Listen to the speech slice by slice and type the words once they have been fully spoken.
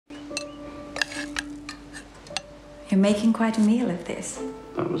You're making quite a meal of this.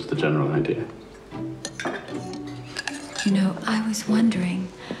 That was the general idea. You know, I was wondering...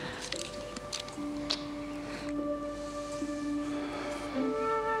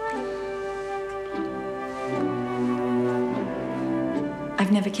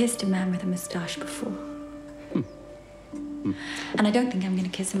 I've never kissed a man with a moustache before. And I don't think I'm going to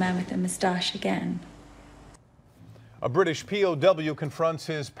kiss a man with a moustache again. A British POW confronts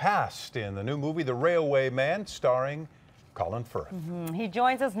his past in the new movie The Railway Man, starring Colin Firth. He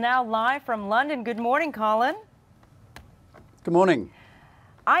joins us now live from London. Good morning, Colin. Good morning.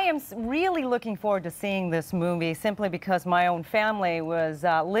 I am really looking forward to seeing this movie simply because my own family was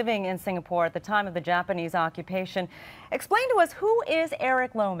living in Singapore at the time of the Japanese occupation. Explain to us, who is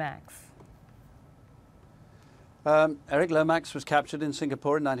Eric Lomax? Eric Lomax was captured in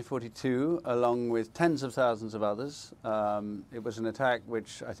Singapore in 1942 along with tens of thousands of others. It was an attack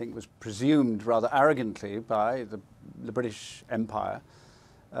which I think was presumed rather arrogantly by the British Empire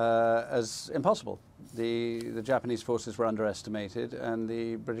as impossible. The Japanese forces were underestimated and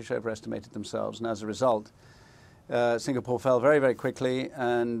the British overestimated themselves, and as a result Singapore fell very, very quickly,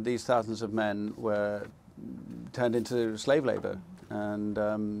 and these thousands of men were turned into slave labor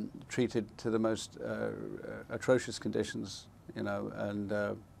and treated to the most atrocious conditions, you know, and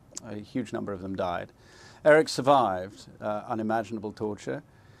a huge number of them died. Eric survived unimaginable torture,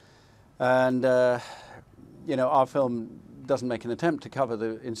 and you know, our film doesn't make an attempt to cover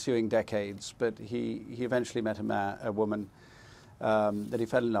the ensuing decades, but he eventually met a woman that he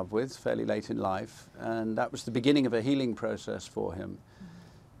fell in love with fairly late in life, and that was the beginning of a healing process for him.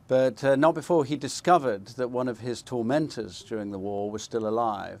 But not before he discovered that one of his tormentors during the war was still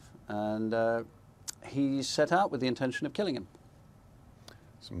alive, and he set out with the intention of killing him.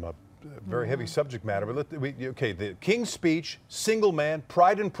 Some very heavy subject matter, but okay, the King's Speech, Single Man,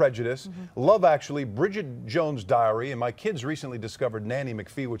 Pride and Prejudice, Love Actually, Bridget Jones' Diary, and my kids recently discovered Nanny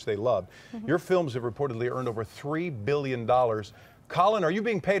McPhee, which they loved. Your films have reportedly earned over $3 billion. Colin, are you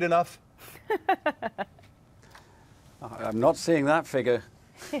being paid enough? I'm not seeing that figure.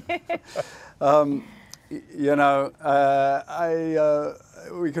 You know,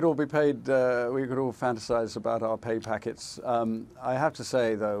 we could all be paid, we could all fantasize about our pay packets. I have to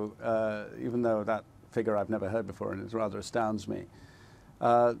say, though, even though that figure I've never heard before and it rather astounds me,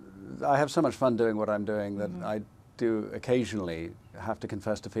 I have so much fun doing what I'm doing that I do occasionally have to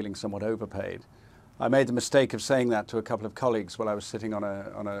confess to feeling somewhat overpaid. I made the mistake of saying that to a couple of colleagues while I was sitting on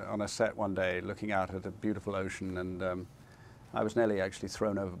a set one day looking out at a beautiful ocean, and I was nearly actually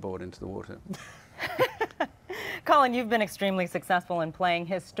thrown overboard into the water. Colin, you've been extremely successful in playing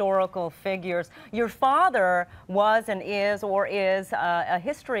historical figures. Your father was and is a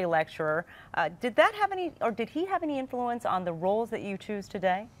history lecturer. Did that have any, or did he have any influence on the roles that you choose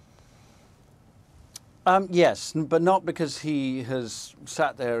today? Yes, but not because he has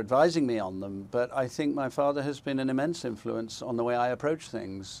sat there advising me on them, but I think my father has been an immense influence on the way I approach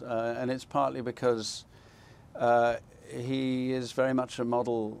things, and it's partly because he is very much a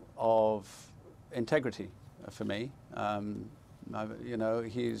model of integrity for me. You know,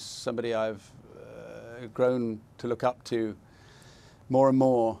 he's somebody I've grown to look up to more and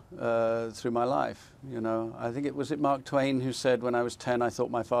more through my life. You know, I think it was Mark Twain who said, when I was 10 I thought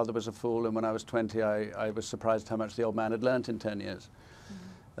my father was a fool, and when I was 20 I was surprised how much the old man had learnt in 10 years.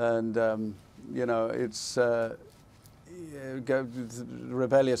 And you know, it's go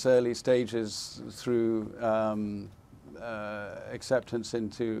rebellious early stages through acceptance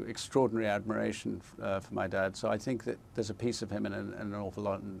into extraordinary admiration for my dad. So I think that there's a piece of him in an awful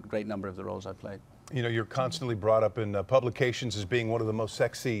lot, and a great number of the roles I played. You know, you're constantly brought up in publications as being one of the most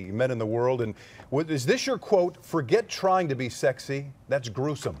sexy men in the world. And is this your quote, "Forget trying to be sexy, that's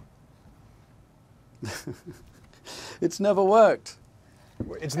gruesome"? It's never worked.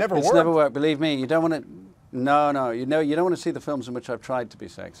 It's never worked? It's never worked, believe me. You don't want to... No, you don't want to see the films in which I've tried to be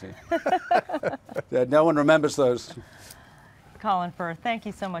sexy. No one remembers those. Colin Firth, thank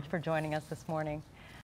you so much for joining us this morning.